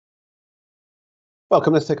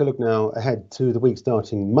Welcome. Let's take a look now ahead to the week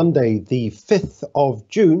starting Monday, the 5th of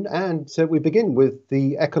June. And we begin with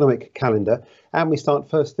the economic calendar. And we start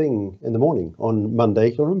first thing in the morning on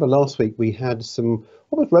Monday. You'll remember last week we had some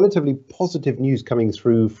almost relatively positive news coming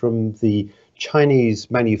through from the Chinese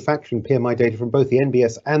manufacturing PMI data from both the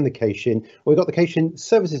NBS and the Caixin. We got the Caixin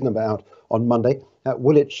services number out on Monday.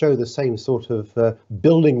 Will it show the same sort of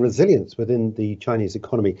building resilience within the Chinese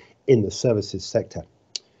economy in the services sector?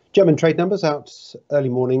 German trade numbers out early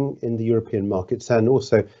morning in the European markets, and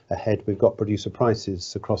also ahead we've got producer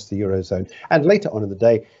prices across the Eurozone. And later on in the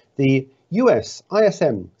day, the US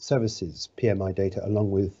ISM services PMI data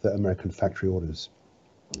along with American factory orders.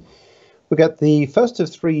 We get the first of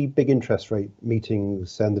three big interest rate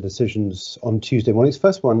meetings and the decisions on Tuesday morning.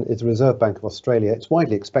 First one is the Reserve Bank of Australia. It's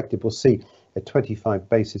widely expected we'll see a 25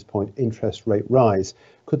 basis point interest rate rise.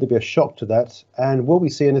 Could there be a shock to that? And will we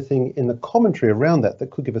see anything in the commentary around that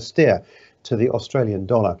that could give a steer to the Australian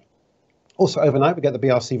dollar? Also overnight, we get the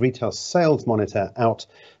BRC retail sales monitor out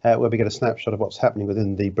where we get a snapshot of what's happening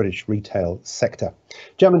within the British retail sector.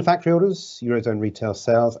 German factory orders, Eurozone retail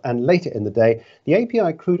sales, and later in the day, the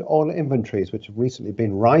API crude oil inventories, which have recently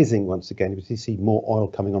been rising once again. We see more oil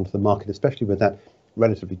coming onto the market, especially with that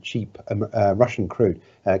relatively cheap Russian crude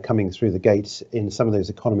coming through the gates in some of those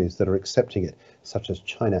economies that are accepting it, such as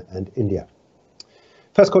China and India.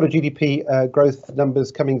 First quarter GDP growth numbers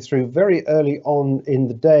coming through very early on in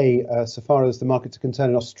the day so far as the markets are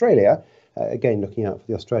concerned in Australia. Again, looking out for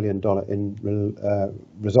the Australian dollar in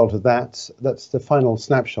result of that. That's the final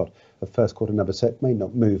snapshot of first quarter numbers, so it may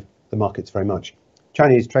not move the markets very much.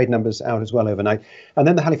 Chinese trade numbers out as well overnight. And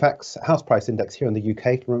then the Halifax house price index here in the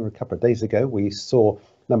UK. Remember a couple of days ago, we saw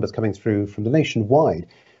numbers coming through from the nationwide,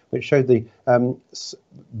 which showed the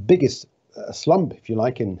biggest slump, if you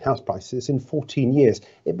like, in house prices in 14 years.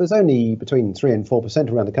 It was only between 3 and 4%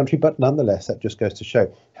 around the country, but nonetheless, that just goes to show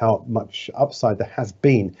how much upside there has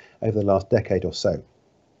been over the last decade or so.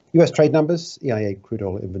 US trade numbers, EIA crude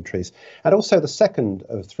oil inventories, and also the second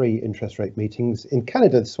of three interest rate meetings in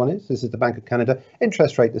Canada. This is the Bank of Canada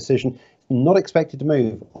interest rate decision, not expected to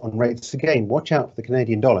move on rates again. Watch out for the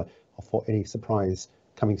Canadian dollar or for any surprise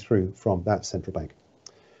coming through from that central bank.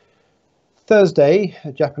 Thursday,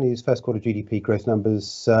 Japanese first quarter GDP growth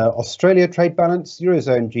numbers, Australia trade balance,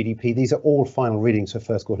 Eurozone GDP. These are all final readings for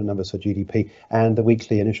first quarter numbers for GDP and the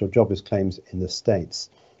weekly initial jobless claims in the States.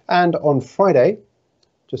 And on Friday,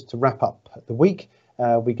 just to wrap up the week,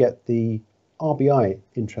 we get the RBI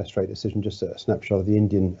interest rate decision, just a snapshot of the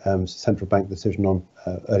Indian central bank decision on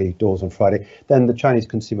early doors on Friday. Then the Chinese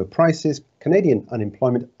consumer prices, Canadian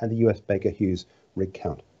unemployment, and the US Baker Hughes rig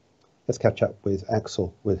count. Let's catch up with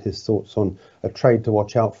Axel with his thoughts on a trade to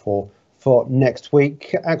watch out for next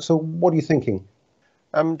week. Axel, what are you thinking?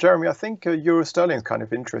 Jeremy, I think Euro sterling is kind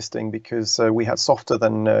of interesting because we had softer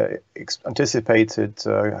than anticipated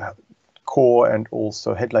core and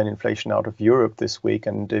also headline inflation out of Europe this week.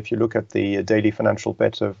 And if you look at the daily financial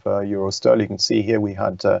bet of euro sterling, you can see here we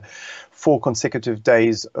had 4 consecutive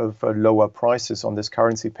days of lower prices on this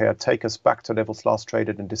currency pair, take us back to levels last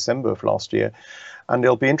traded in December of last year. And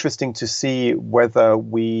it'll be interesting to see whether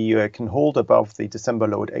we can hold above the December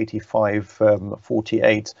low at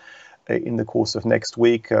 85.48 in the course of next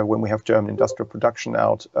week when we have German industrial production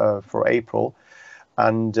out for April.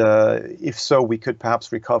 And if so, we could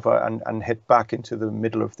perhaps recover and head back into the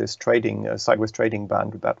middle of this sideways trading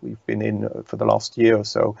band that we've been in for the last year or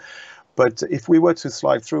so. But if we were to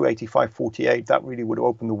slide through 85.48, that really would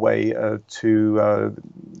open the way to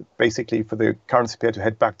basically for the currency pair to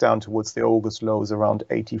head back down towards the August lows around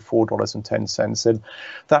 $84.10. And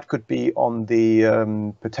that could be on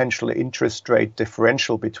the potential interest rate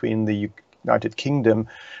differential between the United Kingdom,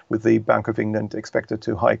 with the Bank of England expected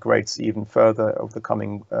to hike rates even further over the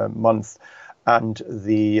coming month, and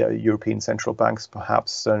the European central banks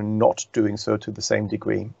perhaps not doing so to the same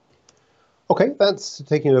degree. Okay, that's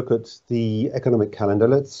taking a look at the economic calendar.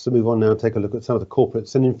 Let's move on now and take a look at some of the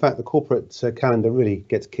corporates. And in fact, the corporate calendar really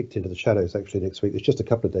gets kicked into the shadows actually next week. There's just a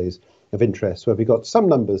couple of days of interest where we got some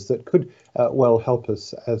numbers that could well help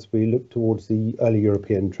us as we look towards the early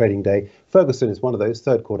European trading day. Ferguson is one of those,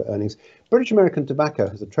 third quarter earnings. British American Tobacco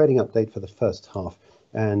has a trading update for the first half.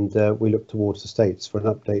 And we look towards the States for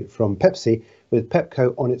an update from Pepsi, with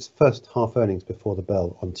Pepco on its first half earnings before the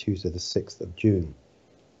bell on Tuesday, the 6th of June.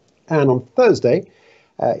 And on Thursday,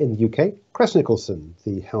 in the UK, Crest Nicholson,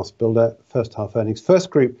 the house builder, first half earnings.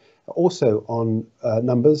 FirstGroup also on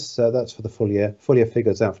numbers. That's for the full year. Full year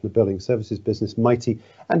figures out from the building services business, Mighty,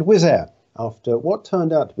 and Wizz Air, after what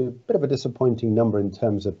turned out to be a bit of a disappointing number in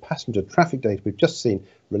terms of passenger traffic data we've just seen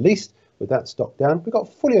released, with that stock down. We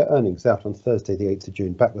got full year earnings out on Thursday, the 8th of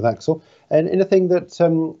June. Back with Axel. And anything that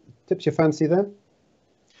tips your fancy there?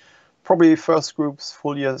 Probably FirstGroup's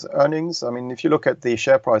full year's earnings. I mean, if you look at the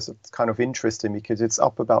share price, it's kind of interesting because it's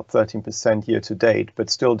up about 13% year to date, but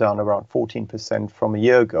still down around 14% from a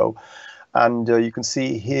year ago. And you can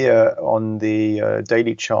see here on the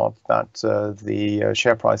daily chart that the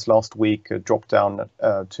share price last week dropped down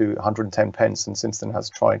to 110 pence, and since then has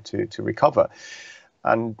tried to recover.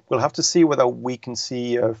 And we'll have to see whether we can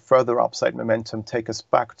see further upside momentum take us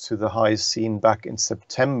back to the highs seen back in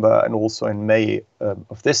September and also in May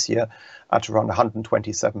of this year at around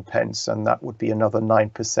 127 pence. And that would be another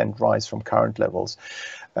 9% rise from current levels.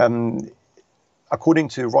 According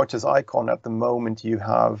to Reuters Icon, at the moment, you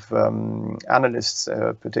have analysts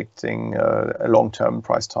predicting a long-term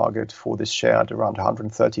price target for this share at around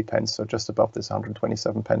 130 pence, so just above this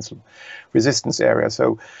 127 pence resistance area.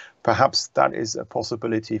 So perhaps that is a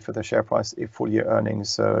possibility for the share price if full-year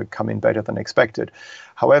earnings come in better than expected.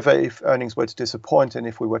 However, if earnings were to disappoint and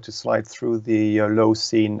if we were to slide through the low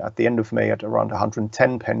seen at the end of May at around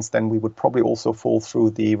 110 pence, then we would probably also fall through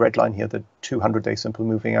the red line here, the 200-day simple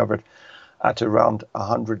moving average, at around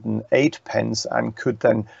 108 pence, and could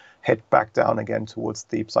then head back down again towards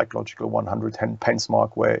the psychological 110 pence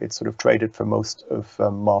mark where it sort of traded for most of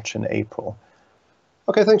March and April.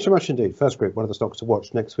 Okay, thanks very much indeed. FirstGroup, one of the stocks to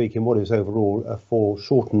watch next week in what is overall a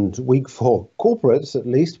foreshortened week for corporates, at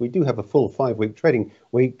least. We do have a full 5-week trading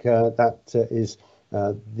week. That is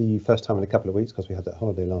the first time in a couple of weeks because we had that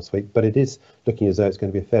holiday last week, but it is looking as though it's going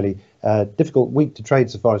to be a fairly difficult week to trade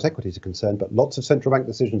so far as equities are concerned, but lots of central bank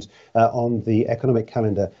decisions on the economic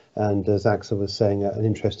calendar, and as Axel was saying, an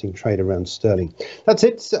interesting trade around sterling. That's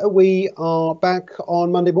it. We are back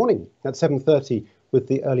on Monday morning at 7:30 with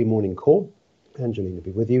the early morning call. Angelina will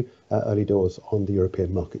be with you early doors on the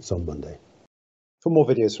European markets on Monday. For more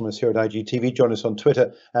videos from us here at IGTV, join us on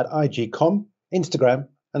Twitter at IGCom, Instagram,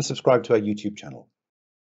 and subscribe to our YouTube channel.